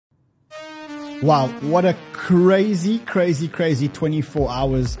Wow, what a crazy 24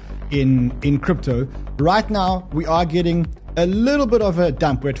 hours in crypto. Right now, we are getting a little bit of a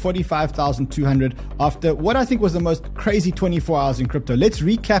dump. We're at 45,200 after what I think was the most crazy 24 hours in crypto. Let's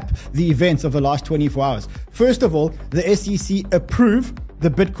recap the events of the last 24 hours. First of all, the SEC approved the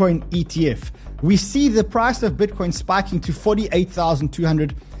Bitcoin ETF. We see the price of Bitcoin spiking to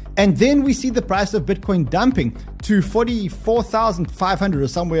 48,200. And then we see the price of Bitcoin dumping to 44,500 or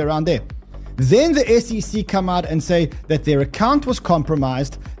somewhere around there. Then the SEC come out and say that their account was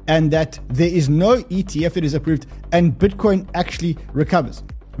compromised and that there is no ETF that is approved and Bitcoin actually recovers.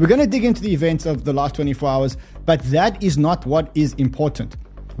 We're going to dig into the events of the last 24 hours, but that is not what is important.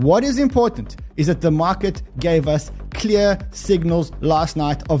 What is important is that the market gave us clear signals last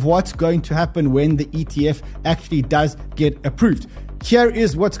night of what's going to happen when the ETF actually does get approved. Here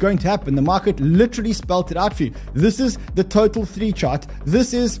is what's going to happen. The market literally spelled it out for you. This is the total 3 chart.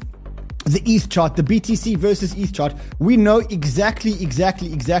 This is the ETH chart, the BTC versus ETH chart. We know exactly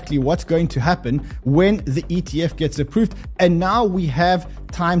what's going to happen when the ETF gets approved. And now we have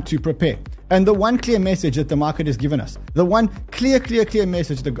time to prepare. And the one clear message that the market has given us, the one clear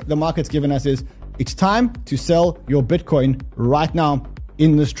message that the market's given us is it's time to sell your Bitcoin right now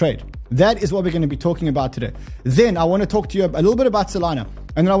in this trade. That is what we're going to be talking about today. Then I want to talk to you a little bit about Solana.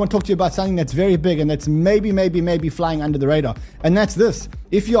 And then I want to talk to you about something that's very big and that's maybe flying under the radar. And that's this.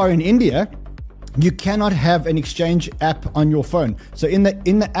 If you are in India, you cannot have an exchange app on your phone. So in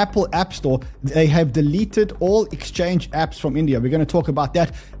the Apple App Store, they have deleted all exchange apps from India. We're going to talk about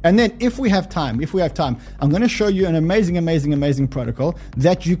that. And then if we have time, I'm going to show you an amazing protocol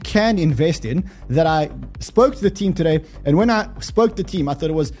that you can invest in that I spoke to the team today. And when I spoke to the team, I thought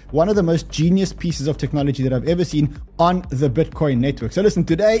it was one of the most genius pieces of technology that I've ever seen on the Bitcoin network. So listen,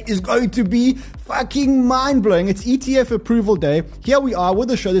 today is going to be fucking mind-blowing. It's ETF approval day. Here we are with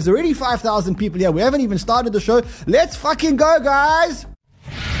the show. There's already 5,000 people here. We haven't even started the show. Let's fucking go, guys.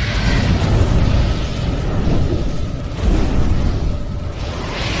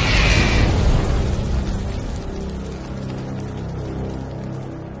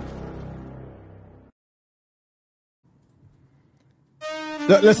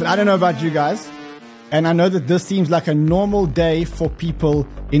 Listen, I don't know about you guys, and I know that this seems like a normal day for people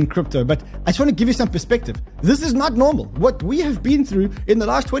in crypto, but I just want to give you some perspective. This is not normal. What we have been through in the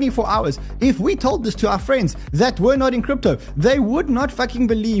last 24 hours, if we told this to our friends that were not in crypto, they would not fucking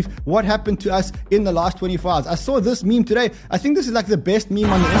believe what happened to us in the last 24 hours. I saw this meme today. I think this is like the best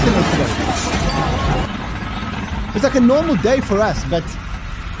meme on the internet today. It's like a normal day for us, but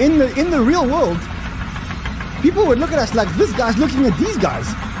in the real world, people would look at us like, this guy's looking at these guys.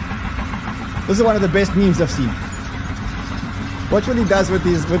 This is one of the best memes I've seen. Watch what he does with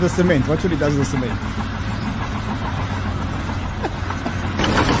the cement. Watch what he does with the cement.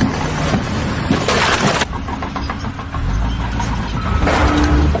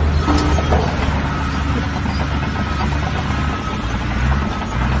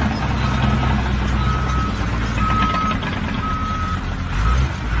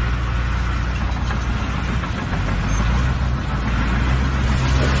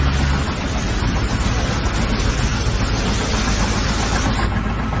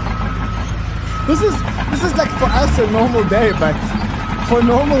 This is like for us a normal day, but for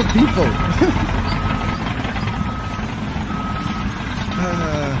normal people.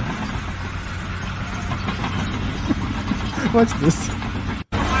 What's this?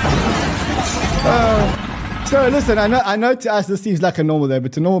 So listen, I know to us this seems like a normal day,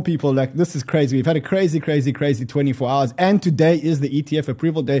 but to normal people, like, this is crazy. We've had a crazy 24 hours, and today is the ETF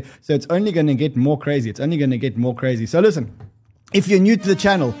approval day, so it's only going to get more crazy. So listen, if you're new to the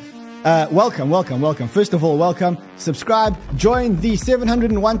channel, welcome. First of all, welcome. Subscribe. Join the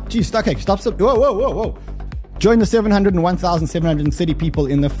 701. Geez, okay, stop. Whoa. Join the 701,730 people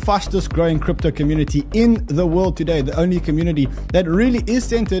in the fastest growing crypto community in the world today. The only community that really is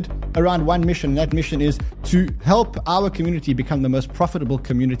centered around one mission. That mission is to help our community become the most profitable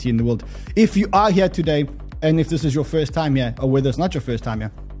community in the world. If you are here today, and if this is your first time here, or whether it's not your first time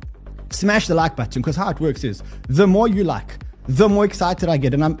here, smash the like button, because how it works is the more you like, the more excited I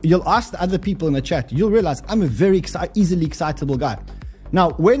get. And you'll ask the other people in the chat, you'll realize I'm a very easily excitable guy.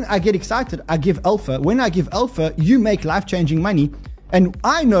 Now, when I get excited, I give alpha. When I give alpha, you make life-changing money. And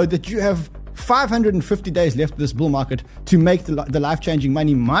I know that you have 550 days left of this bull market to make the life-changing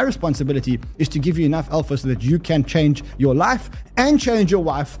money. My responsibility is to give you enough alpha so that you can change your life and change your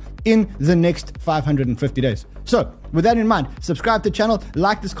wife in the next 550 days. So with that in mind, subscribe to the channel,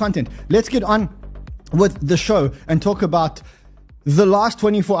 like this content. Let's get on with the show and talk about the last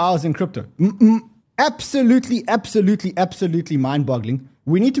 24 hours in crypto. Absolutely mind-boggling.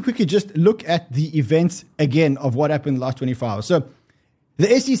 we need to quickly just look at the events again of what happened in the last 24 hours. So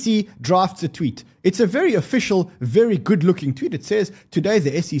the SEC drafts a tweet. It's a very official, very good-looking tweet. It says, today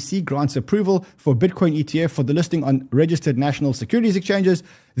the SEC grants approval for Bitcoin ETF for the listing on registered national securities exchanges.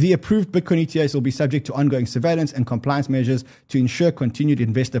 The approved Bitcoin ETFs will be subject to ongoing surveillance and compliance measures to ensure continued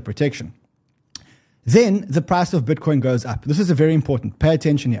investor protection. Then the price of Bitcoin goes up. This is very important. Pay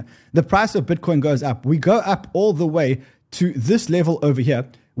attention here. The price of Bitcoin goes up. We go up all the way to this level over here,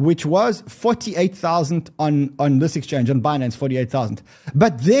 which was 48,000 on this exchange, on Binance, 48,000.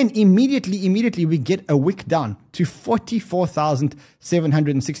 But then immediately we get a wick down to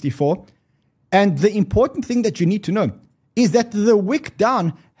 44,764. And the important thing that you need to know is that the wick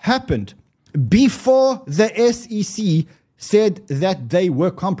down happened before the SEC said that they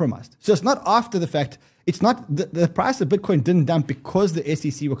were compromised. So it's not after the fact. It's not the price of Bitcoin didn't dump because the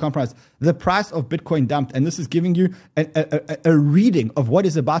SEC were compromised. The price of Bitcoin dumped, and this is giving you a reading of what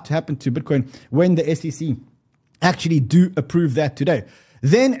is about to happen to Bitcoin when the SEC actually do approve that today.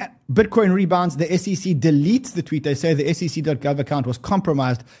 Then Bitcoin rebounds. The SEC deletes the tweet. They say the SEC.gov account was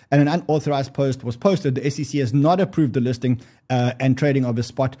compromised and an unauthorized post was posted. The SEC has not approved the listing and trading of a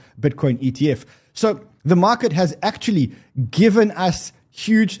spot Bitcoin ETF. So the market has actually given us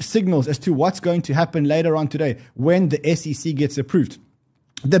huge signals as to what's going to happen later on today when the SEC gets approved.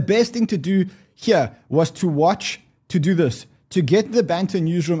 The best thing to do here was to watch, to do this, to get the Banter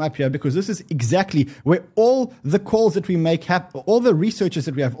newsroom up here, because this is exactly where all the calls that we make happen, all the researchers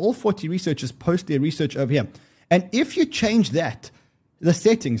that we have, all 40 researchers post their research over here. And if you change that, the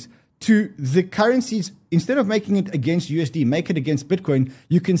settings, to the currencies, instead of making it against USD, make it against Bitcoin,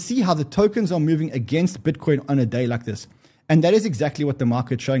 you can see how the tokens are moving against Bitcoin on a day like this. And that is exactly what the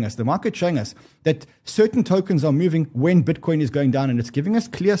market's showing us. The market's showing us that certain tokens are moving when Bitcoin is going down, and it's giving us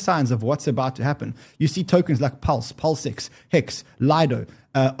clear signs of what's about to happen. You see tokens like Pulse, PulseX, Hex, Lido,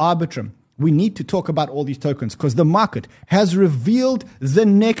 Arbitrum. We need to talk about all these tokens because the market has revealed the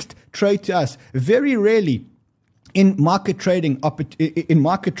next trade to us. Very rarely in market trading,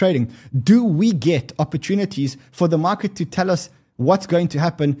 do we get opportunities for the market to tell us what's going to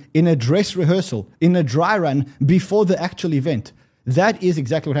happen in a dress rehearsal, in a dry run before the actual event. That is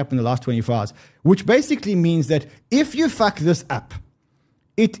exactly what happened in the last 24 hours, which basically means that if you fuck this up,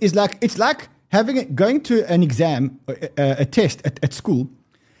 it's like going to an exam, a test at school,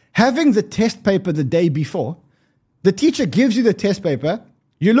 having the test paper the day before. The teacher gives you the test paper,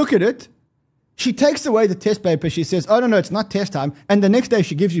 you look at it, she takes away the test paper, she says, oh, no, it's not test time, and the next day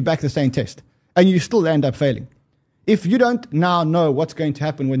she gives you back the same test, and you still end up failing. If you don't now know what's going to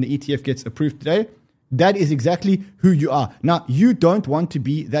happen when the ETF gets approved today, that is exactly who you are. Now, you don't want to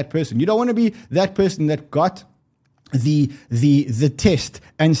be that person. You don't want to be that person that got the test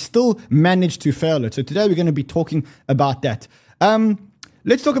and still managed to fail it. So today we're going to be talking about that.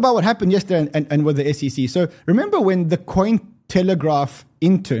 Let's talk about what happened yesterday and with the SEC. So remember when the Cointelegraph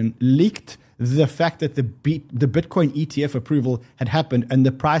intern leaked the fact that the Bitcoin ETF approval had happened and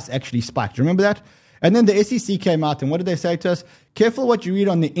the price actually spiked? Remember that? And then the SEC came out, and what did they say to us? Careful what you read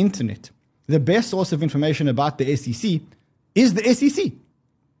on the internet. The best source of information about the SEC is the SEC.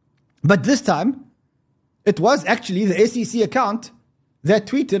 But this time, it was actually the SEC account that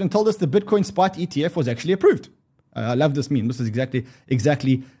tweeted and told us the Bitcoin spot ETF was actually approved. I love this meme. This is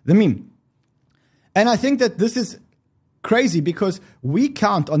exactly the meme. And I think that this is crazy because we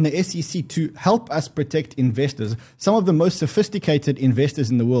count on the SEC to help us protect investors. Some of the most sophisticated investors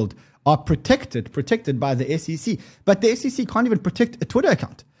in the world are protected by the SEC. But the SEC can't even protect a Twitter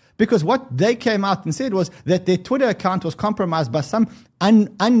account because what they came out and said was that their Twitter account was compromised by some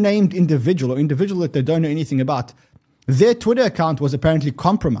unnamed individual or individual that they don't know anything about. Their Twitter account was apparently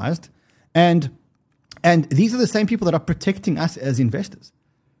compromised, and these are the same people that are protecting us as investors.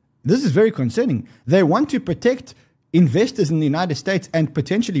 This is very concerning. They want to protect investors in the United States and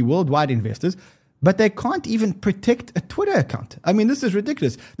potentially worldwide investors, but they can't even protect a Twitter account. I mean, this is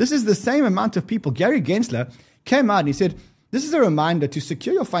ridiculous. This is the same amount of people. Gary Gensler came out and he said, this is a reminder to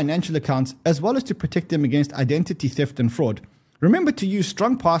secure your financial accounts as well as to protect them against identity theft and fraud. Remember to use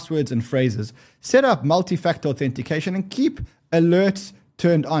strong passwords and phrases, set up multi-factor authentication, and keep alerts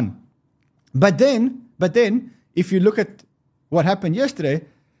turned on. But then, if you look at what happened yesterday,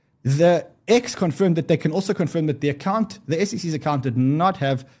 the X confirmed that they can also confirm that the SEC's account did not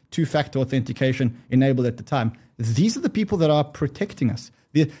have two-factor authentication enabled at the time. These are the people that are protecting us.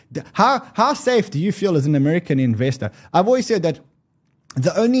 How safe do you feel as an American investor? I've always said that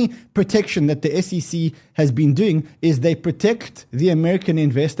The only protection that the SEC has been doing is they protect the American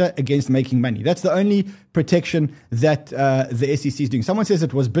investor against making money. That's the only protection that the SEC is doing. Someone says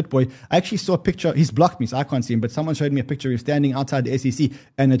it was BitBoy. I actually saw a picture. He's blocked me, so I can't see him. But someone showed me a picture of him standing outside the SEC,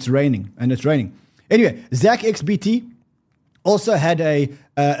 and it's raining. Anyway, Zach XBT also had a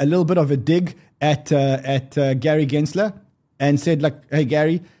little bit of a dig at Gary Gensler and said, like, hey,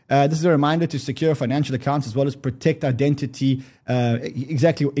 Gary, this is a reminder to secure financial accounts as well as protect identity.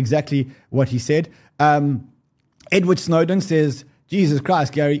 Exactly what he said. Edward Snowden says, Jesus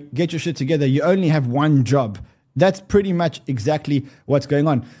Christ, Gary, get your shit together. You only have one job. That's pretty much exactly what's going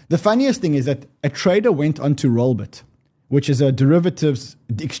on. The funniest thing is that a trader went onto Rollbit, which is a derivatives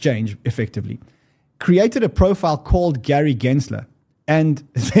exchange, effectively, created a profile called Gary Gensler, and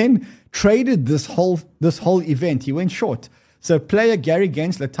then traded this whole event. He went short. So player Gary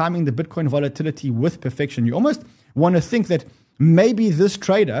Gensler timing the Bitcoin volatility with perfection. You almost want to think that maybe this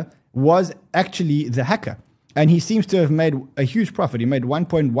trader was actually the hacker, and he seems to have made a huge profit. He made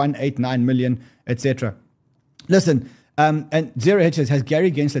 1.189 million, etc. Listen, and Zero Hedge says, has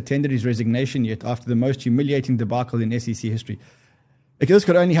Gary Gensler tendered his resignation yet after the most humiliating debacle in SEC history? Okay, this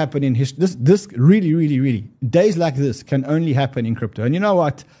could only happen in history. This really, days like this can only happen in crypto. And you know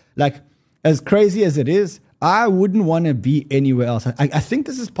what? Like, as crazy as it is, I wouldn't want to be anywhere else. I think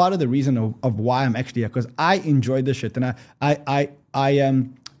this is part of the reason of why I'm actually here, because I enjoy this shit. And I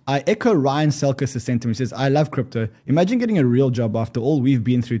echo Ryan Selkis' sentiment. He says, I love crypto. Imagine getting a real job after all we've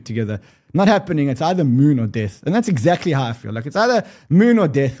been through together. Not happening. It's either moon or death. And that's exactly how I feel. Like, it's either moon or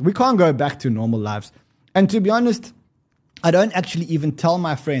death. We can't go back to normal lives. And to be honest, I don't actually even tell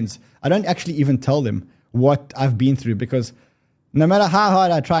my friends. I don't actually even tell them what I've been through, because no matter how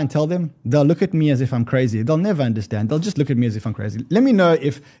hard I try and tell them, they'll look at me as if I'm crazy. They'll never understand. They'll just look at me as if I'm crazy. Let me know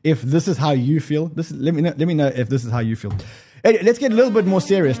if this is how you feel. Let me know if this is how you feel. Anyway, let's get a little bit more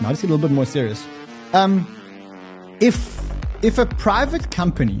serious now. If a private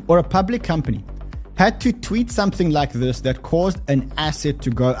company or a public company had to tweet something like this that caused an asset to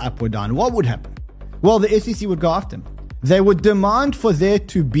go up or down, what would happen? Well, the SEC would go after them. They would demand for there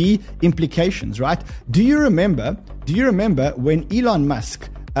to be implications, right? Do you remember when Elon Musk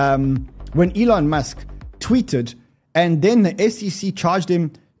tweeted, and then the SEC charged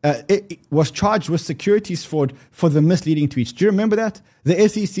him, was charged with securities fraud for the misleading tweets? Do you remember that? The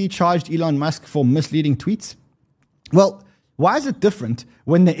SEC charged Elon Musk for misleading tweets. Well, why is it different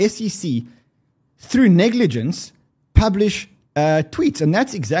when the SEC, through negligence, publish tweets? And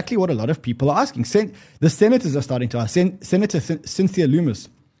that's exactly what a lot of people are asking. The senators are starting to ask. Senator Cynthia Lummis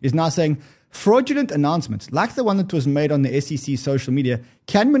is now saying fraudulent announcements like the one that was made on the SEC social media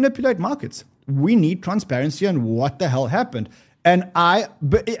can manipulate markets. We need transparency on what the hell happened. And I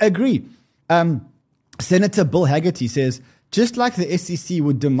agree. Senator Bill Haggerty says, just like the SEC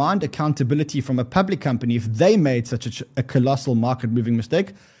would demand accountability from a public company if they made such a colossal market-moving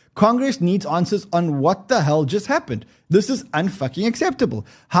mistake, Congress needs answers on what the hell just happened. This is unfucking acceptable.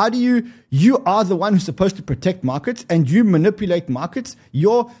 How do you are the one who's supposed to protect markets and you manipulate markets?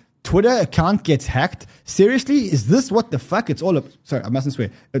 Your Twitter account gets hacked. Seriously, is this what the fuck it's all about? Sorry, I mustn't swear.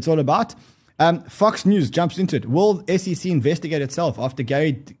 It's all about. Fox News jumps into it. Will SEC investigate itself after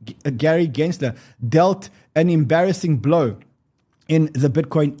Gary Gensler dealt an embarrassing blow in the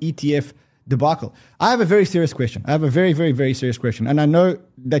Bitcoin ETF debacle? I have a very serious question. I have a very, very, very serious question. And I know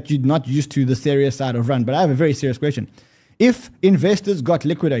that you're not used to the serious side of Run, but I have a very serious question. If investors got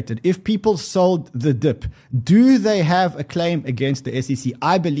liquidated, if people sold the dip, do they have a claim against the SEC?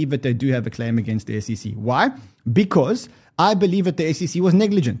 I believe that they do have a claim against the SEC. Why? Because I believe that the SEC was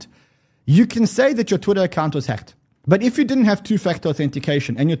negligent. You can say that your Twitter account was hacked, but if you didn't have two-factor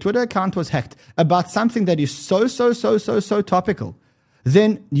authentication and your Twitter account was hacked about something that is so topical,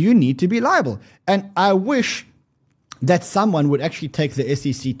 then you need to be liable. And I wish that someone would actually take the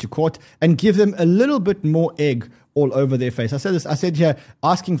SEC to court and give them a little bit more egg all over their face. I said here,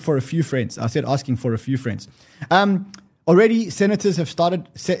 asking for a few friends. Already, senators have started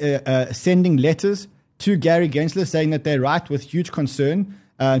sending letters to Gary Gensler saying that they write with huge concern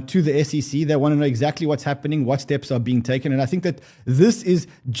to the SEC. They want to know exactly what's happening, what steps are being taken. And I think that this is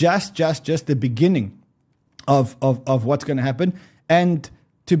just the beginning of what's going to happen. And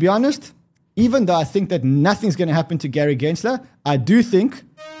to be honest, even though I think that nothing's going to happen to Gary Gensler, I do think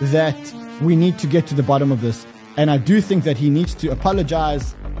that we need to get to the bottom of this. And I do think that he needs to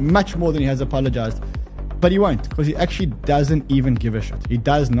apologize much more than he has apologized. But he won't, because he actually doesn't even give a shit. He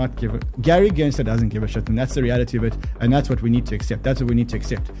does not give a... Gary Gensler doesn't give a shit, and that's the reality of it. And that's what we need to accept.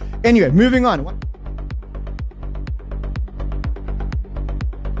 Anyway, moving on.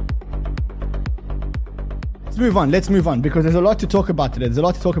 Let's move on because there's a lot to talk about today.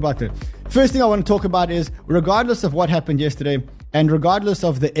 First thing I want to talk about is, regardless of what happened yesterday and regardless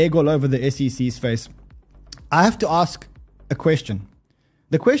of the egg all over the SEC's face, I have to ask a question.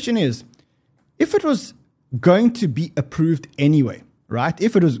 The question is, if it was going to be approved anyway, right?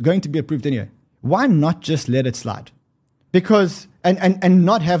 If it was going to be approved anyway, why not just let it slide? Because, and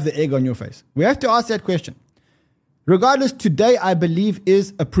not have the egg on your face. We have to ask that question. Regardless, today I believe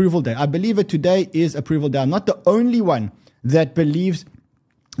is approval day. I believe it today is approval day. I'm not the only one that believes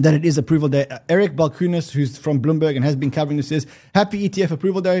that it is approval day. Eric Balkunis, who's from Bloomberg and has been covering this, says, happy ETF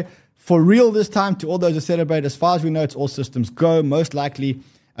approval day. For real this time, to all those who celebrate. As far as we know, it's all systems go. Most likely,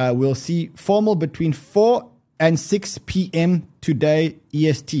 we'll see formal between 4 and 6 p.m. today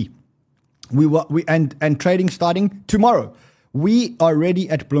EST. And trading starting tomorrow. We are ready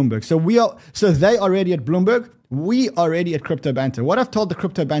at Bloomberg. So they are ready at Bloomberg. We are ready at Crypto Banter. What I've told the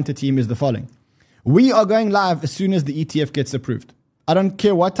Crypto Banter team is the following. We are going live as soon as the ETF gets approved. I don't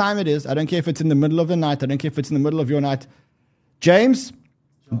care what time it is. I don't care if it's in the middle of the night. I don't care if it's in the middle of your night. James,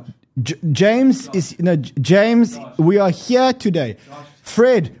 we are here today.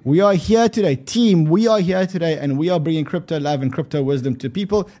 Fred, we are here today. Team, we are here today, and we are bringing crypto love and crypto wisdom to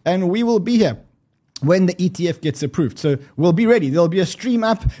people, and we will be here when the ETF gets approved. So we'll be ready. There'll be a stream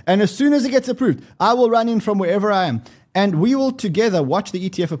up, and as soon as it gets approved, I will run in from wherever I am, and we will together watch the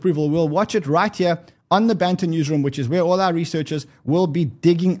ETF approval. We'll watch it right here on the Banter Newsroom, which is where all our researchers will be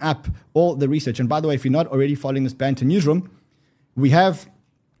digging up all the research. And by the way, if you're not already following this Banter Newsroom, we have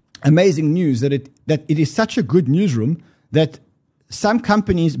amazing news that it is such a good newsroom that some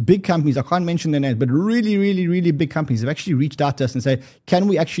companies, big companies, I can't mention their names, but really, really, really big companies have actually reached out to us and say, can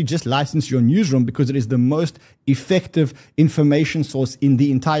we actually just license your newsroom because it is the most effective information source in the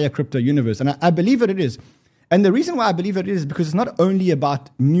entire crypto universe? And I believe that it is. And the reason why I believe it is because it's not only about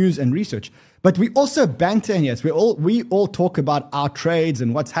news and research, but we also banter in here. We all talk about our trades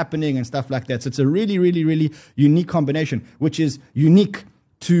and what's happening and stuff like that. So it's a really, really, really unique combination, which is unique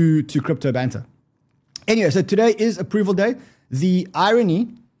to Crypto Banter. Anyway, so today is approval day. The irony,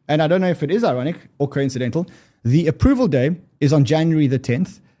 and I don't know if it is ironic or coincidental, the approval day is on January the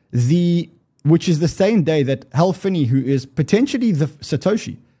 10th, which is the same day that Hal Finney, who is potentially the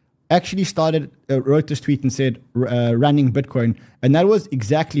Satoshi, actually wrote this tweet and said, running Bitcoin. And that was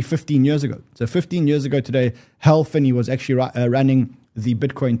exactly 15 years ago. So 15 years ago today, Hal Finney was actually running the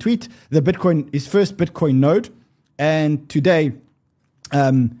Bitcoin tweet, his first Bitcoin node. And today,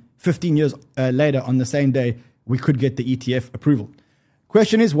 15 years later, on the same day, we could get the ETF approval.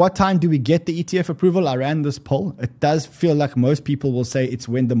 Question is, what time do we get the ETF approval? I ran this poll. It does feel like most people will say it's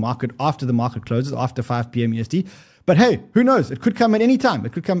after the market closes, after 5 p.m. EST. But hey, who knows? It could come at any time.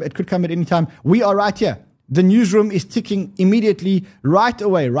 It could come at any time. We are right here. The newsroom is ticking immediately, right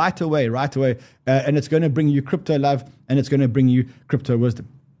away. And it's going to bring you crypto love, and it's going to bring you crypto wisdom.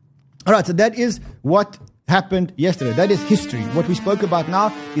 All right, so that is what happened yesterday. That is history. What we spoke about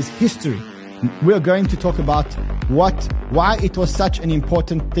now is history. We're going to talk about why it was such an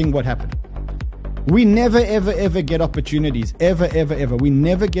important thing what happened. We never, ever, ever get opportunities. Ever, ever, ever. We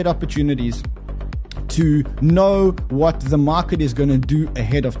never get opportunities to know what the market is going to do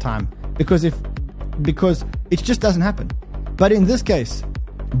ahead of time. Because it just doesn't happen. But in this case,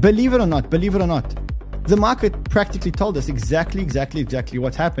 believe it or not, the market practically told us exactly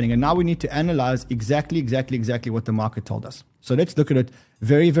what's happening. And now we need to analyze exactly what the market told us. So let's look at it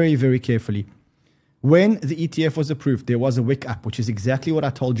very, very, very carefully. When the ETF was approved, there was a wick up, which is exactly what I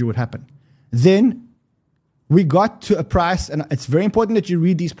told you would happen. Then we got to a price, and it's very important that you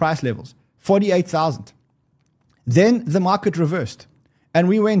read these price levels, 48,000. Then the market reversed, and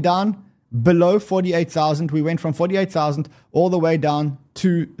we went down below 48,000. We went from 48,000 all the way down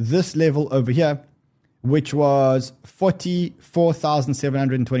to this level over here, which was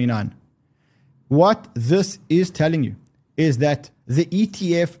 44,729. What this is telling you is that the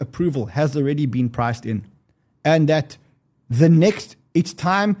ETF approval has already been priced in, and that it's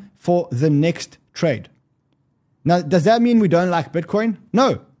time for the next trade. Now, does that mean we don't like Bitcoin?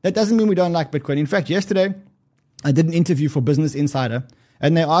 No, that doesn't mean we don't like Bitcoin. In fact, yesterday I did an interview for Business Insider,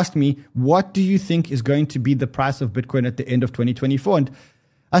 and they asked me, what do you think is going to be the price of Bitcoin at the end of 2024? And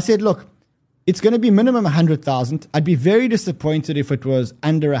I said, look, it's going to be minimum 100,000. I'd be very disappointed if it was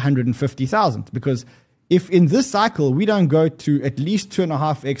under 150,000, because if in this cycle we don't go to at least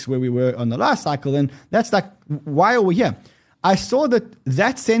 2.5x where we were on the last cycle, then that's like, why are we here? I saw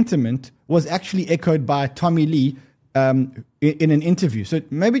that sentiment was actually echoed by Tommy Lee in an interview. So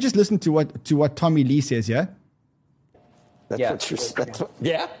maybe just listen to what Tommy Lee says here. That's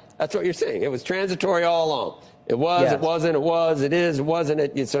what you're saying. It was transitory all along. It was, it wasn't, it was, it is, it wasn't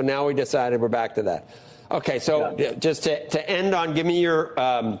it. So now we decided we're back to that. Okay, so just to end on, give me your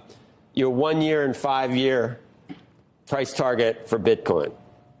 1 year and 5 year price target for Bitcoin.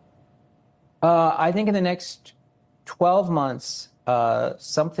 I think in the next 12 months,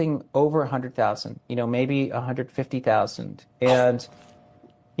 something over 100,000, maybe 150,000. And,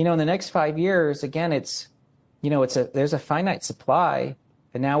 in the next 5 years, again, there's a finite supply.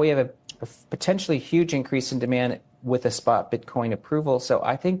 And now we have a potentially huge increase in demand with a spot Bitcoin approval. So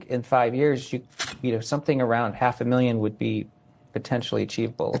I think in 5 years, something around 500,000 would be potentially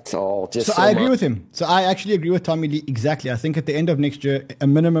achievable. That's all. So I agree with him. So I actually agree with Tommy Lee exactly. I think at the end of next year, a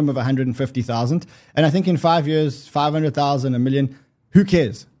minimum of 150,000. And I think in 5 years, 500,000, 1 million, who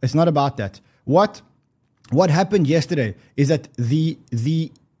cares? It's not about that. What happened yesterday is that the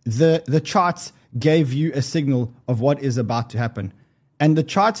charts gave you a signal of what is about to happen. And the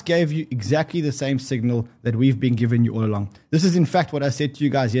charts gave you exactly the same signal that we've been giving you all along. This is in fact what I said to you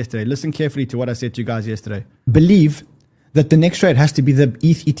guys yesterday. Listen carefully to what I said to you guys yesterday. Believe that the next trade has to be the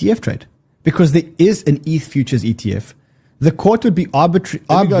ETH ETF trade, because there is an ETH futures ETF. The court would be arbitrary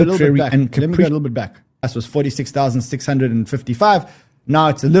and capricious. Let me go a little bit back. That was 46,655. Now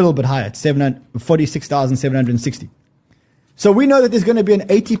it's a little bit higher. It's 46,760. So we know that there's going to be an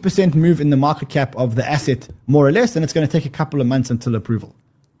 80% move in the market cap of the asset, more or less, and it's going to take a couple of months until approval.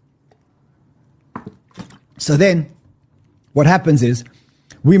 So then what happens is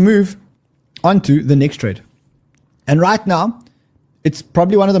we move on to the next trade. And right now, it's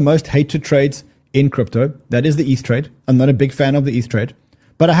probably one of the most hated trades in crypto. That is the ETH trade. I'm not a big fan of the ETH trade,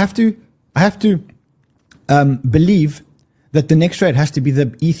 but I have to believe that the next trade has to be the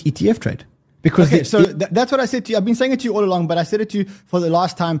ETH ETF trade. Because that's what I said to you. I've been saying it to you all along, but I said it to you for the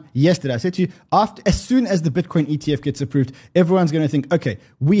last time yesterday. I said to you, as soon as the Bitcoin ETF gets approved, everyone's going to think, okay,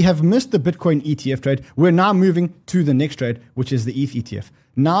 we have missed the Bitcoin ETF trade. We're now moving to the next trade, which is the ETH ETF.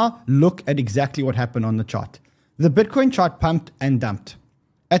 Now look at exactly what happened on the chart. The Bitcoin chart pumped and dumped.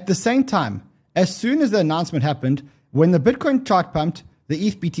 At the same time, as soon as the announcement happened, when the Bitcoin chart pumped, the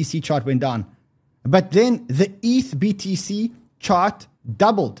ETH BTC chart went down. But then the ETH BTC chart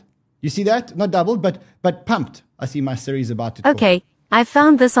doubled. You see that? Not doubled, but pumped. I see my series about to talk. Okay, I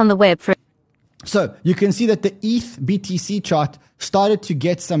found this on the web for... So you can see that the ETH BTC chart started to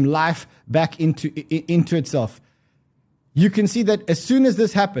get some life back into itself. You can see that as soon as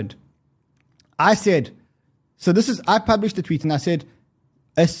this happened, I published a tweet and I said,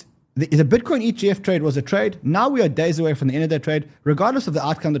 the Bitcoin ETF trade was a trade. Now we are days away from the end of that trade. Regardless of the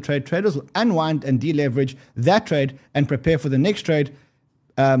outcome of the trade, traders will unwind and deleverage that trade and prepare for the next trade.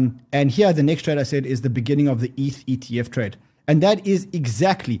 And here, the next trade I said is the beginning of the ETH ETF trade. And that is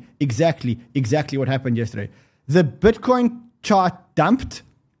exactly what happened yesterday. The Bitcoin chart dumped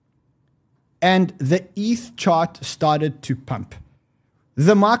and the ETH chart started to pump.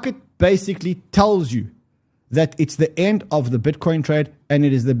 The market basically tells you that it's the end of the Bitcoin trade and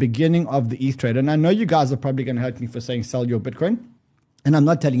it is the beginning of the ETH trade. And I know you guys are probably going to hurt me for saying sell your Bitcoin. And I'm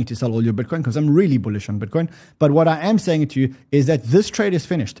not telling you to sell all your Bitcoin because I'm really bullish on Bitcoin. But what I am saying to you is that this trade is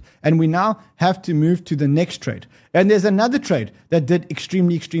finished. And we now have to move to the next trade. And there's another trade that did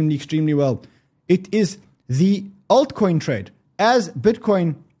extremely well. It is the altcoin trade. As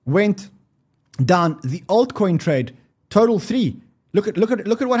Bitcoin went down, the altcoin trade, total 3. Look at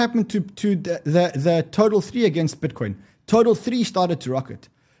what happened to the total 3 against Bitcoin. Total 3 started to rocket.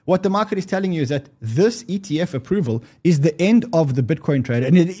 What the market is telling you is that this ETF approval is the end of the Bitcoin trade.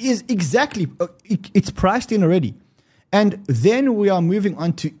 And it is exactly, it's priced in already. And then we are moving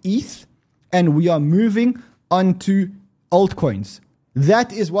on to ETH and we are moving on to altcoins.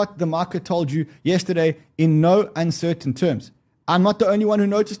 That is what the market told you yesterday in no uncertain terms. I'm not the only one who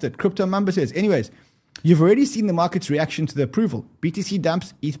noticed it. Crypto Mamba says. Anyways, you've already seen the market's reaction to the approval. BTC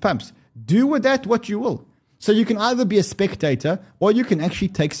dumps, ETH pumps. Do with that what you will. So you can either be a spectator or you can actually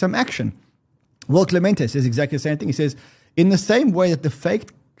take some action. Will Clemente says exactly the same thing. He says, in the same way that the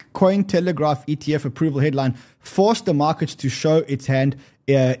fake Cointelegraph ETF approval headline forced the markets to show its hand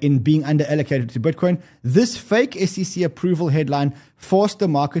in being under-allocated to Bitcoin, this fake SEC approval headline forced the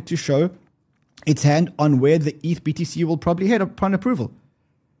market to show its hand on where the ETH BTC will probably head upon approval.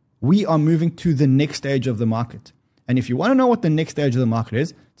 We are moving to the next stage of the market. And if you want to know what the next stage of the market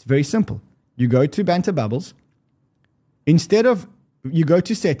is, it's very simple. You go to Banter Bubbles. You go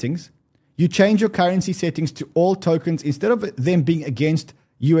to settings, you change your currency settings to all tokens. Instead of them being against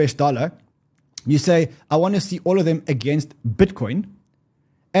US dollar, you say, I want to see all of them against Bitcoin.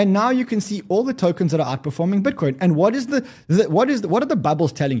 And now you can see all the tokens that are outperforming Bitcoin. And what are the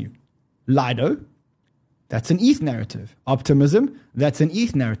bubbles telling you? Lido, that's an ETH narrative. Optimism, that's an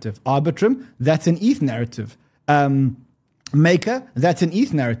ETH narrative. Arbitrum, that's an ETH narrative. Maker, that's an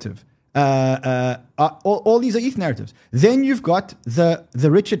ETH narrative. All these are ETH narratives. Then you've got the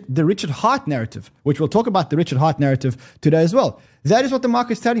Richard Hart narrative, which we'll talk about the Richard Hart narrative today as well. That is what the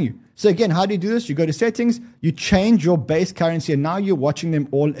market's telling you. So again, how do you do this? You go to settings, you change your base currency, and now you're watching them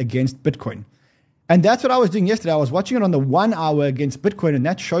all against Bitcoin. And that's what I was doing yesterday. I was watching it on the 1 hour against Bitcoin, and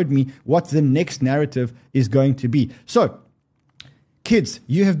that showed me what the next narrative is going to be. So, kids,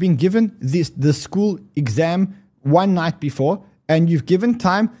 you have been given the school exam one night before, and you've given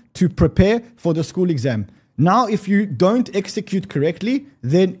time to prepare for the school exam. Now, if you don't execute correctly,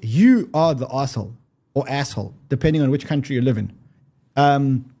 then you are the arsehole or asshole, depending on which country you live in.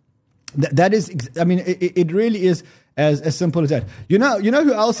 That is, I mean, it really is as simple as that. You know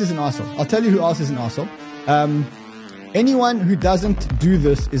who else is an arsehole? I'll tell you who else is an arsehole. Anyone who doesn't do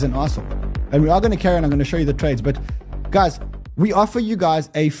this is an arsehole. And we are going to carry on. I'm going to show you the trades. But guys, we offer you guys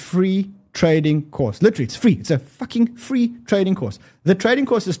a free trading course. Literally, it's free. It's a fucking free trading course. The trading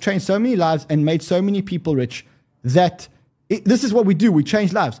course has changed so many lives and made so many people rich that this is what we do. We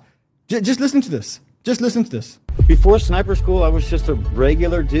change lives. Just listen to this. Just listen to this. Before sniper school, I was just a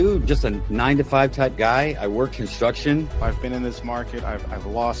regular dude, just a 9-to-5 type guy. I worked construction. I've been in this market. I've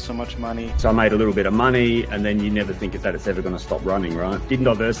lost so much money. So I made a little bit of money, and then you never think that it's ever going to stop running, right? Didn't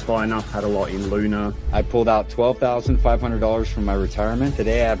diversify enough, had a lot in Luna. I pulled out $12,500 from my retirement.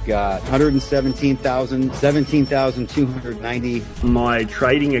 Today I've got $17,290. My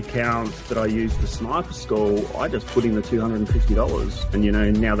trading account that I used for sniper school, I just put in the $250,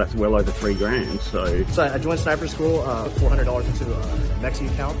 and now that's well over $3,000. So I joined sniper school, $400 into a Mexi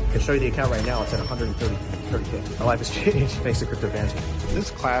account. I can show you the account right now. It's at 130K. My life has changed thanks to crypto bands. This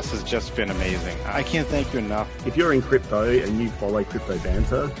class has just been amazing. I can't thank you enough. if you're in crypto and you follow crypto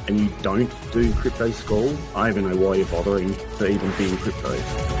banter and you don't do crypto school, I don't even know why you're bothering to even be in crypto.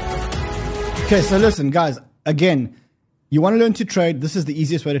 Okay, so listen, guys, again, you want to learn to trade. This is the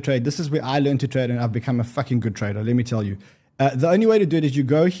easiest way to trade. This is where I learned to trade, and I've become a fucking good trader. Let me tell you. The only way to do it is you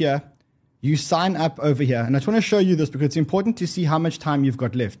go here, you sign up over here. And I just want to show you this because it's important to see how much time you've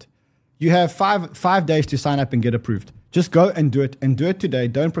got left. You have five days to sign up and get approved. Just go and do it today.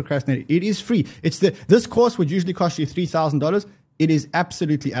 Don't procrastinate. It is free. This course would usually cost you $3,000. It is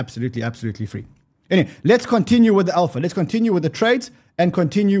absolutely free. Anyway, let's continue with the alpha. Let's continue with the trades and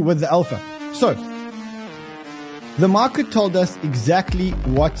continue with the alpha. So, the market told us exactly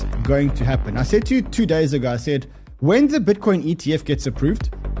what's going to happen. I said to you 2 days ago, I said, when the Bitcoin ETF gets approved,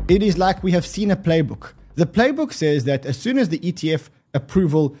 it is like we have seen a playbook. The playbook says that as soon as the ETF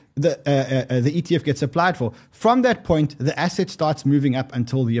approval, the ETF gets applied for, from that point, the asset starts moving up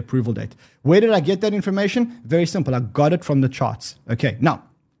until the approval date. Where did I get that information? Very simple. I got it from the charts. Okay, now,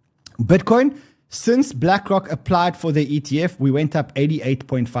 Bitcoin, since BlackRock applied for their ETF, we went up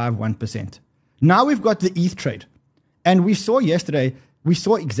 88.51%. Now we've got the ETH trade. And we saw yesterday, we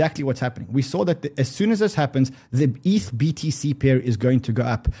saw exactly what's happening. We saw that as soon as this happens, the ETH BTC pair is going to go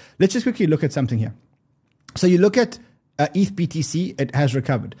up. Let's just quickly look at something here. So you look at ETH BTC, it has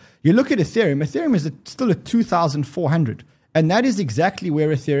recovered. You look at Ethereum. Ethereum is still at 2,400. And that is exactly where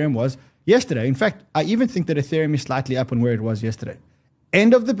Ethereum was yesterday. In fact, I even think that Ethereum is slightly up on where it was yesterday.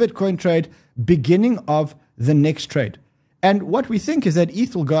 End of the Bitcoin trade, beginning of the next trade. And what we think is that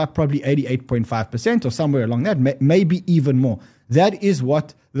ETH will go up probably 88.5% or somewhere along that, maybe even more. That is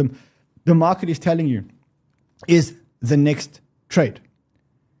what the market is telling you is the next trade.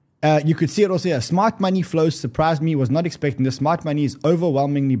 You could see it also here. Smart money flows surprised me, was not expecting this. Smart money is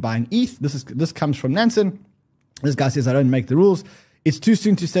overwhelmingly buying ETH. This comes from Nansen. This guy says, I don't make the rules. It's too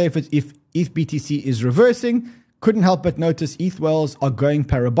soon to say if ETH BTC is reversing. Couldn't help but notice ETH wells are going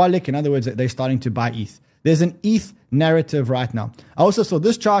parabolic. In other words, they're starting to buy ETH. There's an ETH narrative right now. I also saw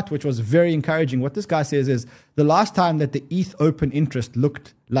this chart, which was very encouraging. What this guy says is the last time that the ETH open interest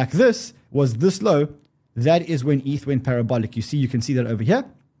looked like this, was this low, that is when ETH went parabolic. You can see that over here,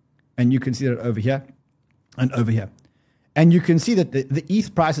 and you can see that over here, and over here. And you can see that the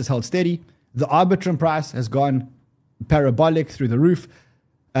ETH price has held steady. The Arbitrum price has gone parabolic through the roof.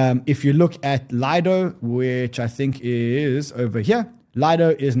 If you look at Lido, which I think is over here, Lido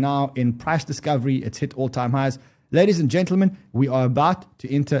is now in price discovery. It's hit all-time highs. Ladies and gentlemen, we are about to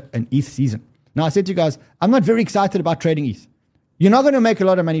enter an ETH season. Now, I said to you guys, I'm not very excited about trading ETH. You're not going to make a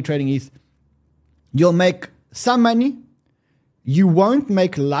lot of money trading ETH. You'll make some money. You won't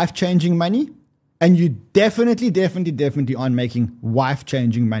make life-changing money. And you definitely aren't making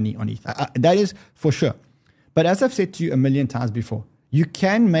wife-changing money on ETH. That is for sure. But as I've said to you a million times before, you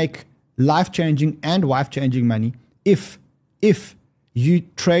can make life-changing and wife-changing money if you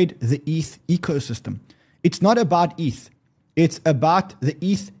trade the ETH ecosystem. It's not about ETH. It's about the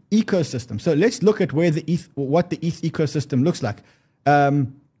ETH ecosystem. So let's look at what the ETH ecosystem looks like.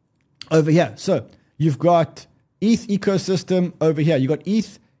 over here. So you've got ETH ecosystem over here. You've got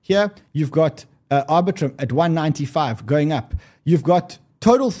ETH here. You've got Arbitrum at 195 going up. You've got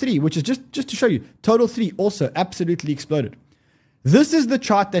Total 3, which is just to show you, Total 3 also absolutely exploded. This is the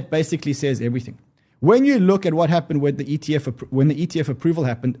chart that basically says everything. When you look at what happened when the ETF approval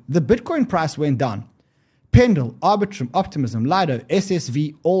happened, the Bitcoin price went down. Pendle, Arbitrum, Optimism, Lido,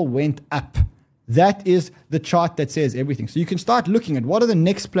 SSV all went up. That is the chart that says everything. So you can start looking at what are the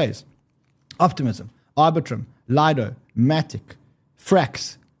next plays. Optimism, Arbitrum, Lido, Matic,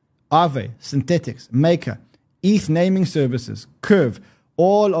 Frax, Aave, Synthetics, Maker, ETH naming services, Curve.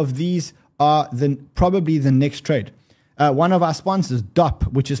 All of these are probably the next trade. One of our sponsors, DOP,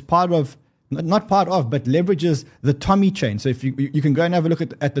 which is not part of, but leverages the Tommy chain. So if you can go and have a look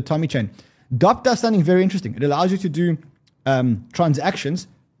at the Tommy chain. DOP does something very interesting. It allows you to do transactions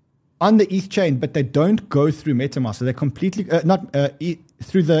on the ETH chain, but they don't go through MetaMask. So they're completely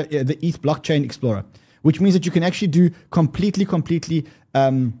through the ETH blockchain explorer, which means that you can actually do completely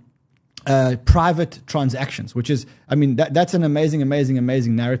private transactions, which is, that's an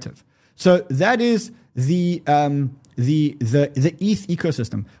amazing narrative. So that is the ETH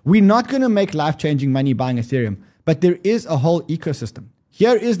ecosystem. We're not going to make life-changing money buying Ethereum, but there is a whole ecosystem.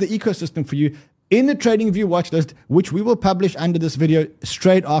 Here is the ecosystem for you in the TradingView watch list, which we will publish under this video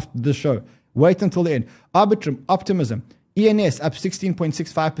straight after the show. Wait until the end. Arbitrum, Optimism, ENS up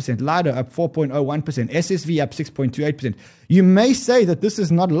 16.65%, Lido up 4.01%, SSV up 6.28%. You may say that this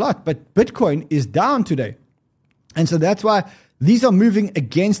is not a lot, but Bitcoin is down today. And so that's why these are moving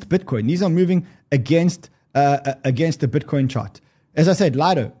against Bitcoin. These are moving against the Bitcoin chart. As I said,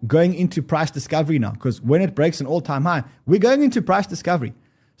 Lido going into price discovery now, because when it breaks an all-time high, we're going into price discovery.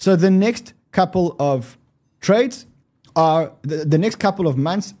 So the next couple of trades are, the next couple of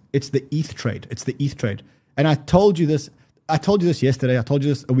months, it's the ETH trade. It's the ETH trade. And I told you this yesterday. I told you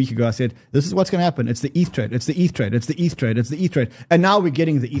this a week ago. I said, this is what's going to happen. It's the ETH trade. It's the ETH trade. It's the ETH trade. It's the ETH trade. And now we're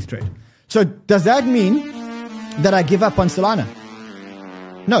getting the ETH trade. So does that mean that I give up on Solana?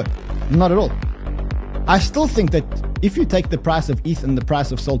 No, not at all. I still think that if you take the price of ETH and the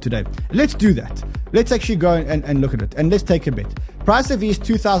price of Sol today, let's do that. Let's actually go and look at it. And let's take a bet. Price of ETH,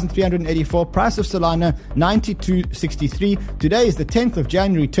 2,384. Price of Solana, 92.63. Today is the 10th of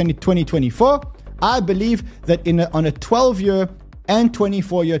January, 2024. I believe that on a 12-year and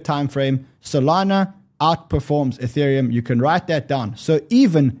 24-year time frame, Solana outperforms Ethereum. You can write that down. So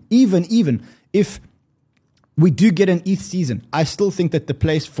even if we do get an ETH season, I still think that the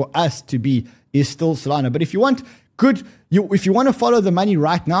place for us to be is still Solana. But if you want if you want to follow the money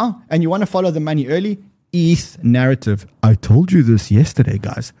right now and you want to follow the money early, ETH narrative. I told you this yesterday,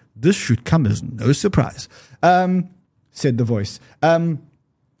 guys. This should come as no surprise, said the voice.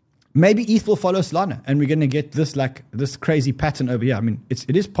 Maybe ETH will follow Solana, and we're going to get this crazy pattern over here.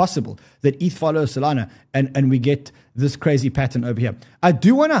 It is possible that ETH follows Solana, and we get this crazy pattern over here. I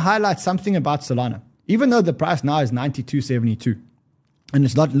do want to highlight something about Solana. Even though the price now is 92.72, and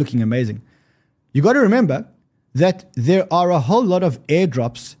it's not looking amazing, you got to remember that there are a whole lot of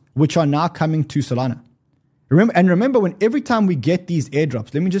airdrops which are now coming to Solana. Remember, when every time we get these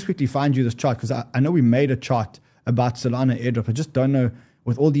airdrops, let me just quickly find you this chart, because I know we made a chart about Solana airdrop. I just don't know,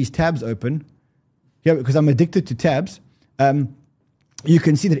 with all these tabs open here, because I'm addicted to tabs. You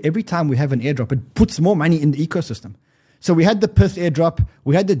can see that every time we have an airdrop, it puts more money in the ecosystem. So we had the Pith airdrop,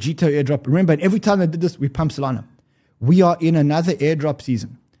 we had the Jito airdrop. Remember, and every time I did this, we pumped Solana. We are in another airdrop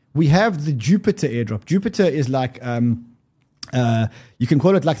season. We have the Jupiter airdrop. Jupiter is like, you can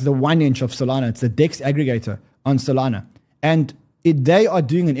call it like the 1 inch of Solana. It's the DEX aggregator on Solana. And they are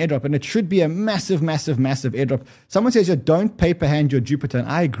doing an airdrop, and it should be a massive airdrop. Someone says, don't paper hand your Jupiter, and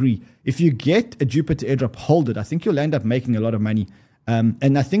I agree. If you get a Jupiter airdrop, hold it. I think you'll end up making a lot of money.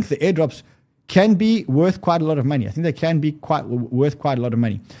 And I think the airdrops can be worth quite a lot of money. I think they can be worth quite a lot of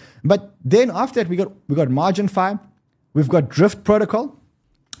money. But then after that, we got MarginFi. We've got Drift Protocol.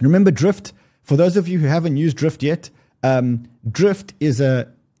 Remember Drift? For those of you who haven't used Drift yet, Drift is a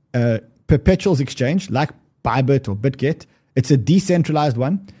perpetuals exchange like Bybit or BitGet. It's a decentralized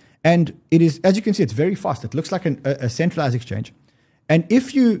one. And it is, as you can see, it's very fast. It looks like a centralized exchange. And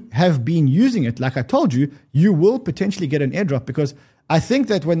if you have been using it, like I told you, you will potentially get an airdrop, because I think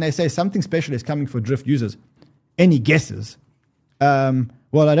that when they say something special is coming for Drift users, any guesses?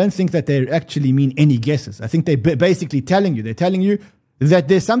 Well, I don't think that they actually mean any guesses. I think they're basically telling you that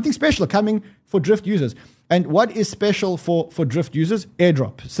there's something special coming for Drift users. And what is special for Drift users?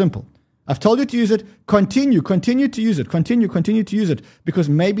 Airdrop. Simple. I've told you to use it. Continue to use it. Continue to use it, because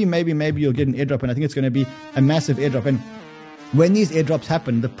maybe you'll get an airdrop, and I think it's going to be a massive airdrop. And when these airdrops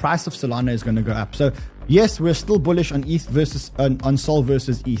happen, the price of Solana is going to go up. So Yes, we're still bullish on ETH versus on Sol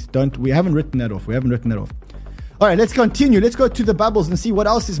versus ETH. We haven't written that off. All right, let's continue. Let's go to the bubbles and see what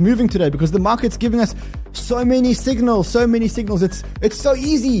else is moving today, because the market's giving us so many signals. It's so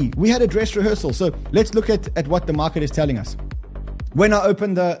easy. We had a dress rehearsal. So let's look at what the market is telling us. When I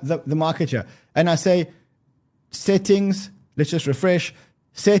open the market here and I say settings, let's just refresh,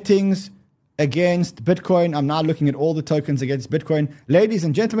 settings against Bitcoin. I'm now looking at all the tokens against Bitcoin. Ladies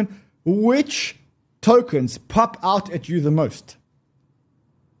and gentlemen, which tokens pop out at you the most?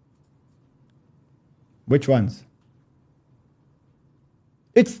 Which ones?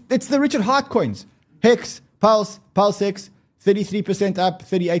 It's the Richard Hart coins. Hex, Pulse, PulseX, 33% up,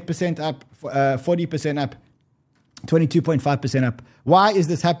 38% up, 40% up, 22.5% up. Why is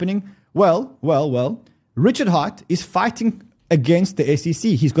this happening? Well, Richard Hart is fighting against the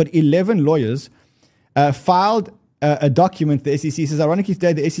SEC. He's got 11 lawyers, filed a document. The SEC says, ironically,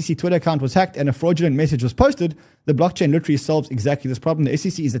 today the SEC Twitter account was hacked and a fraudulent message was posted. The blockchain literally solves exactly this problem. The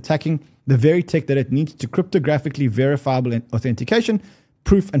SEC is attacking the very tech that it needs to cryptographically verifiable authentication,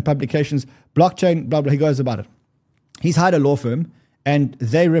 proof and publications, blockchain, blah, blah. He goes about it. He's hired a law firm and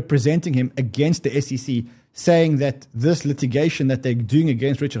they're representing him against the SEC, saying that this litigation that they're doing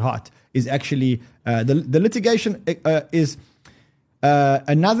against Richard Hart is actually, the litigation is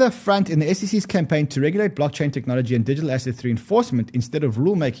another front in the SEC's campaign to regulate blockchain technology and digital assets through enforcement instead of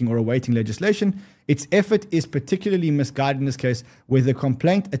rulemaking or awaiting legislation. Its effort is particularly misguided in this case, where the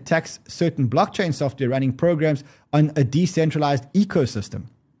complaint attacks certain blockchain software running programs on a decentralized ecosystem.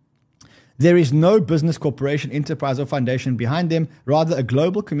 There is no business, corporation, enterprise, or foundation behind them, rather a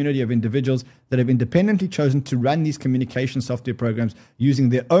global community of individuals that have independently chosen to run these communication software programs using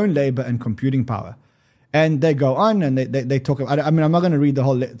their own labor and computing power. And they go on and they talk about, I'm not going to read the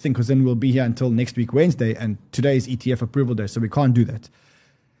whole thing because then we'll be here until next week, Wednesday, and today is ETF approval day, so we can't do that.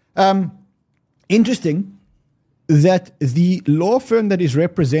 Interesting that the law firm that is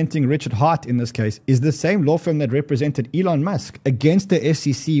representing Richard Hart in this case is the same law firm that represented Elon Musk against the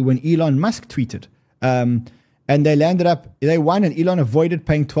SEC when Elon Musk tweeted. And they won, and Elon avoided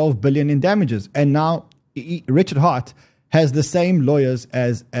paying $12 billion in damages. And now Richard Hart has the same lawyers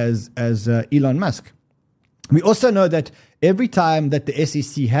as Elon Musk. We also know that every time that the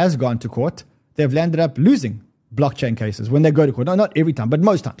SEC has gone to court, they've landed up losing blockchain cases when they go to court. No, not every time, but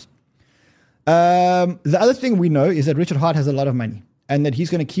most times. The other thing we know is that Richard Hart has a lot of money and that he's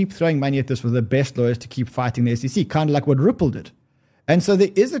going to keep throwing money at this with the best lawyers to keep fighting the SEC, kind of like what Ripple did. And so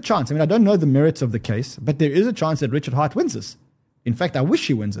there is a chance. I don't know the merits of the case, but there is a chance that Richard Hart wins this. In fact, I wish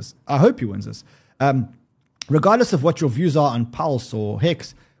he wins this. I hope he wins this. Regardless of what your views are on Pulse or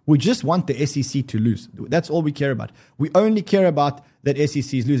Hex, we just want the SEC to lose. That's all we care about. We only care about that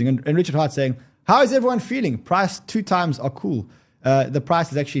SEC is losing. And Richard Hart saying, how is everyone feeling? Price 2 times are cool. The price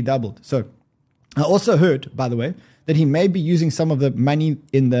has actually doubled. So I also heard, by the way, that he may be using some of the money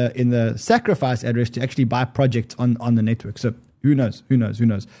in the sacrifice address to actually buy projects on the network. So who knows?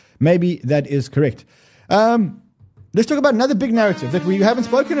 Maybe that is correct. Let's talk about another big narrative that we haven't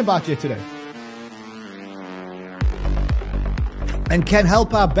spoken about yet today, and can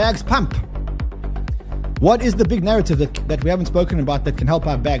help our bags pump. What is the big narrative that we haven't spoken about that can help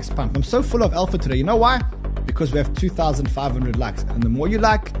our bags pump? I'm so full of alpha today. You know why? Because we have 2,500 likes. And the more you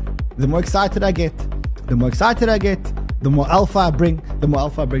like, the more excited I get. The more excited I get, the more alpha I bring. The more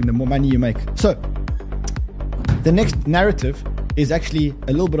alpha I bring, the more money you make. So the next narrative is actually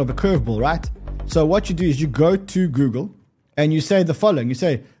a little bit of a curveball, right? So what you do is you go to Google and you say the following. You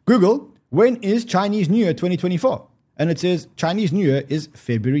say, Google, when is Chinese New Year 2024? And it says Chinese New Year is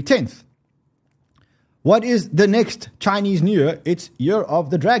February 10th. What is the next Chinese New Year? It's Year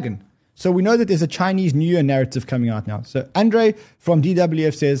of the Dragon. So we know that there's a Chinese New Year narrative coming out now. So Andre from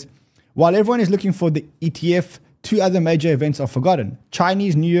DWF says, while everyone is looking for the ETF, 2 other major events are forgotten.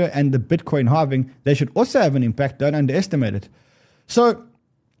 Chinese New Year and the Bitcoin halving. They should also have an impact. Don't underestimate it. So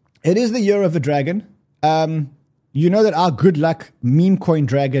it is the Year of the Dragon. You know that our good luck meme coin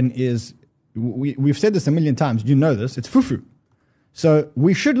dragon is, we've said this a million times. You know this. It's Fufu. So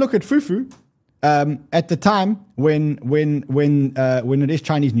we should look at Fufu at the time when it is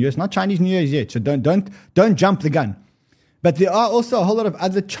Chinese New Year. It's not Chinese New Year yet. So don't jump the gun. But there are also a whole lot of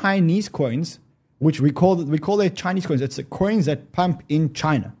other Chinese coins, which we call their Chinese coins. It's the coins that pump in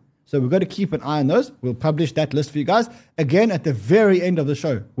China. So we've got to keep an eye on those. We'll publish that list for you guys. Again, at the very end of the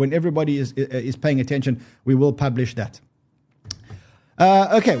show, when everybody is paying attention, we will publish that.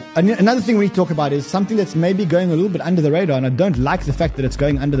 Okay, another thing we need to talk about is something that's maybe going a little bit under the radar, and I don't like the fact that it's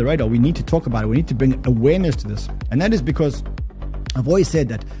going under the radar. We need to talk about it. We need to bring awareness to this. And that is because I've always said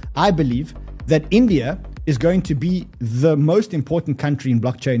that I believe that India is going to be the most important country in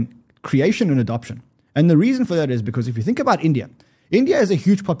blockchain creation and adoption. And the reason for that is because if you think about India, India is a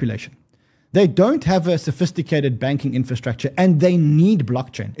huge population. They don't have a sophisticated banking infrastructure, and they need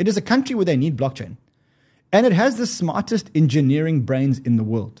blockchain. It is a country where they need blockchain. And it has the smartest engineering brains in the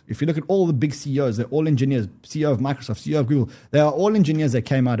world. If you look at all the big CEOs, they're all engineers. CEO of Microsoft, CEO of Google, they are all engineers that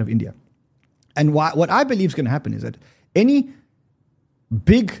came out of India. And what I believe is going to happen is that any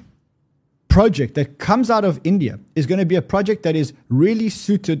big project that comes out of India is going to be a project that is really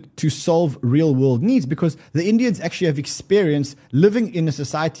suited to solve real world needs, because the Indians actually have experience living in a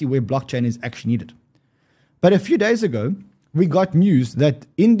society where blockchain is actually needed. But a few days ago, we got news that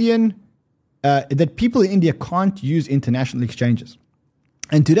that people in India can't use international exchanges.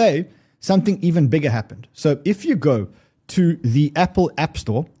 And today, something even bigger happened. So if you go to the Apple App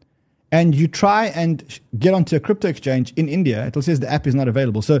Store and you try and get onto a crypto exchange in India, it will say the app is not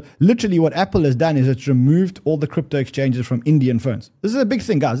available. So literally what Apple has done is it's removed all the crypto exchanges from Indian phones. This is a big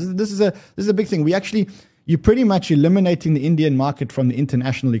thing, guys. This is a big thing. You're pretty much eliminating the Indian market from the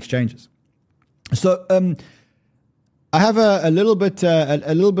international exchanges. So I have a little bit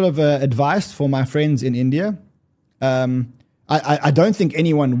of advice for my friends in India. I don't think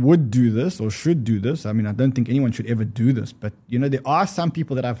anyone would do this or should do this. I mean, I don't think anyone should ever do this. But, there are some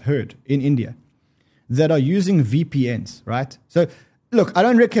people that I've heard in India that are using VPNs, right? So, look, I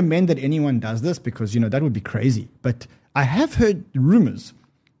don't recommend that anyone does this because, that would be crazy. But I have heard rumors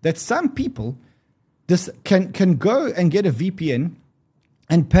that some people can go and get a VPN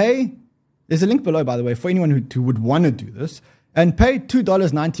and pay. There's a link below, by the way, for anyone who would want to do this, and pay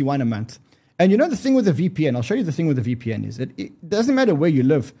 $2.91 a month. And the thing with the VPN, I'll show you the thing with the VPN is it doesn't matter where you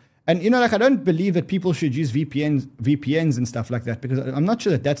live. And, I don't believe that people should use VPNs and stuff like that, because I'm not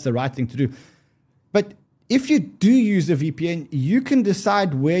sure that that's the right thing to do. But if you do use a VPN, you can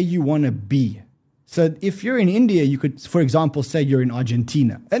decide where you want to be. So if you're in India, you could, for example, say you're in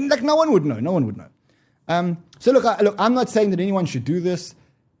Argentina. And no one would know. No one would know. So look, I'm not saying that anyone should do this,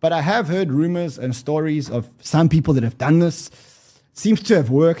 but I have heard rumors and stories of some people that have done this. Seems to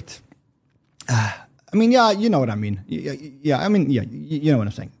have worked. You know what I mean. You know what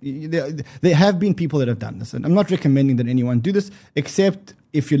I'm saying. There have been people that have done this, and I'm not recommending that anyone do this, except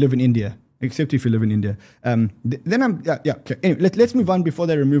if you live in India. Okay. Anyway, let's move on before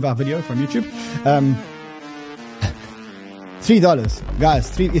they remove our video from YouTube. $3,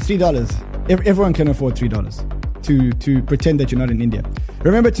 guys. $3. Everyone can afford $3 to pretend that you're not in India.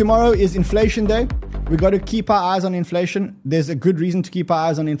 Remember, tomorrow is inflation day. We got to keep our eyes on inflation. There's a good reason to keep our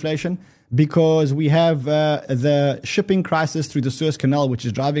eyes on inflation, because we have the shipping crisis through the Suez Canal, which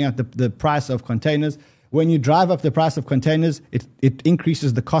is driving up the price of containers. When you drive up the price of containers, it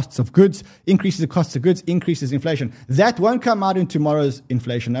increases the costs of goods, increases inflation. That won't come out in tomorrow's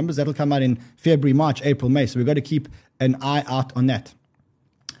inflation numbers. That'll come out in February, March, April, May. So we've got to keep an eye out on that.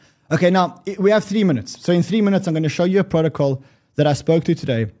 Okay, now we have 3 minutes. So in 3 minutes, I'm going to show you a protocol that I spoke to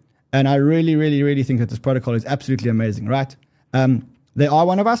today. And I really, really, really think that this protocol is absolutely amazing, right? They are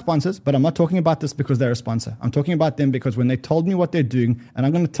one of our sponsors, but I'm not talking about this because they're a sponsor. I'm talking about them because when they told me what they're doing, and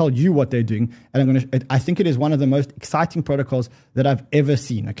I'm going to tell you what they're doing, and I think it is one of the most exciting protocols that I've ever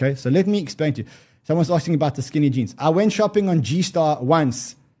seen, okay? So let me explain to you. Someone's asking about the skinny jeans. I went shopping on G-Star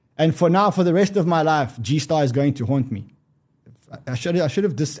once, and for the rest of my life, G-Star is going to haunt me. I should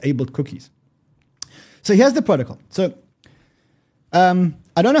have disabled cookies. So here's the protocol. So I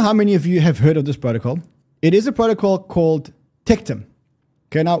don't know how many of you have heard of this protocol. It is a protocol called Tectum.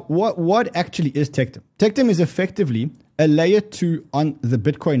 Okay, now what actually is Tectum? Tectum is effectively a layer 2 on the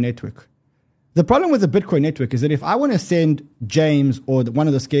Bitcoin network. The problem with the Bitcoin network is that if I want to send James or one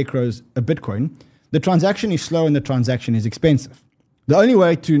of the scarecrows a Bitcoin, the transaction is slow and the transaction is expensive. The only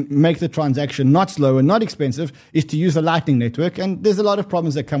way to make the transaction not slow and not expensive is to use the Lightning Network, and there's a lot of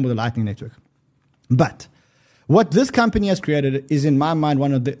problems that come with the Lightning Network. But what this company has created is, in my mind,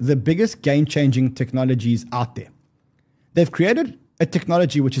 one of the biggest game-changing technologies out there. They've created a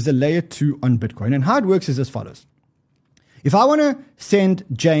technology which is a layer 2 on Bitcoin, and how it works is as follows. If I want to send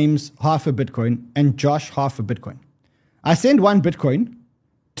James half a Bitcoin and Josh half a Bitcoin, I send one Bitcoin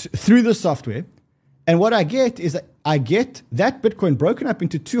through the software, and what I get is that I get that Bitcoin broken up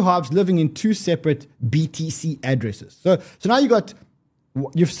into two halves living in two separate BTC addresses. So now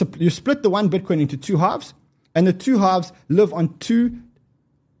you've split the one Bitcoin into two halves, and the two halves live on two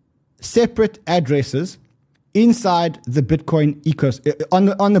separate addresses inside the Bitcoin ecosystem,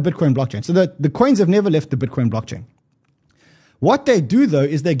 on the Bitcoin blockchain. So the coins have never left the Bitcoin blockchain. What they do, though,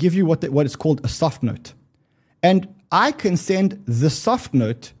 is they give you what is called a soft note. And I can send the soft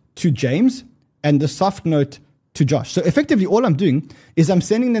note to James and the soft note to Josh. So effectively, all I'm doing is I'm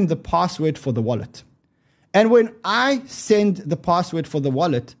sending them the password for the wallet. And when I send the password for the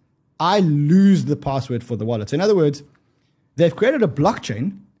wallet, I lose the password for the wallet. So in other words, they've created a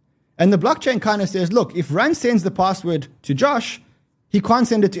blockchain, and the blockchain kind of says, look, if Rand sends the password to Josh, he can't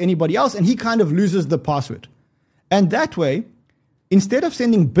send it to anybody else, and he kind of loses the password. And that way, instead of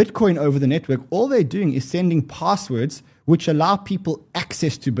sending Bitcoin over the network, all they're doing is sending passwords which allow people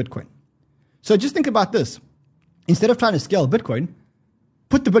access to Bitcoin. So just think about this. Instead of trying to scale Bitcoin,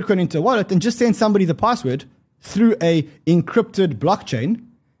 put the Bitcoin into a wallet and just send somebody the password through a encrypted blockchain.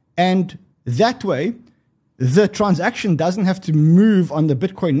 And that way, the transaction doesn't have to move on the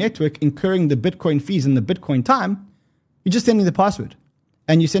Bitcoin network, incurring the Bitcoin fees and the Bitcoin time. You're just sending the password.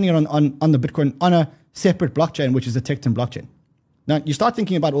 And you're sending it on the Bitcoin on a separate blockchain, which is a Tecton blockchain. Now, you start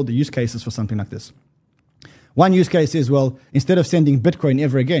thinking about all the use cases for something like this. One use case is, well, instead of sending Bitcoin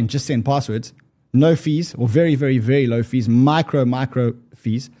ever again, just send passwords. No fees, or very, very, very low fees, micro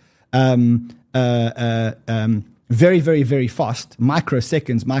fees. Very, very, very fast,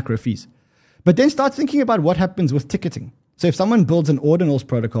 microseconds, micro fees. But then start thinking about what happens with ticketing. So if someone builds an ordinals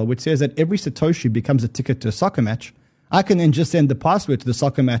protocol which says that every Satoshi becomes a ticket to a soccer match, I can then just send the password to the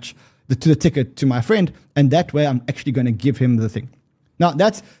soccer match, to the ticket to my friend, and that way I'm actually going to give him the thing. Now,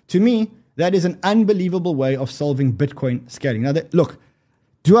 that's, to me, that is an unbelievable way of solving Bitcoin scaling. Now, look,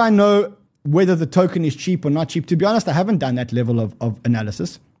 do I know whether the token is cheap or not cheap? To be honest, I haven't done that level of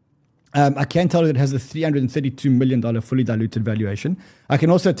analysis. I can tell you that it has a $332 million fully diluted valuation. I can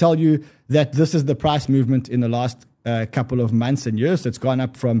also tell you that this is the price movement in the last couple of months and years. So it's gone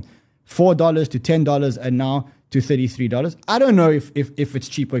up from $4 to $10 and now to $33. I don't know if it's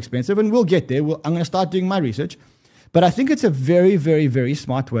cheap or expensive, and we'll get there. I'm going to start doing my research. But I think it's a very, very, very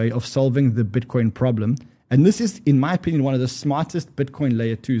smart way of solving the Bitcoin problem. And this is, in my opinion, one of the smartest Bitcoin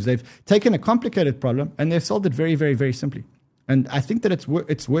layer 2s. They've taken a complicated problem and they've solved it very, very, very simply. And I think that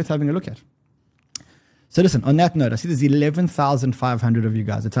it's worth having a look at. So listen, on that note, I see there's 11,500 of you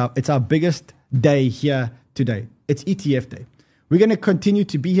guys. It's our biggest day here today. It's ETF day. We're going to continue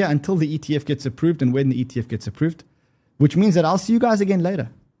to be here until the ETF gets approved and when the ETF gets approved, which means that I'll see you guys again later.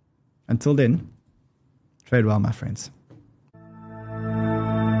 Until then, trade well, my friends.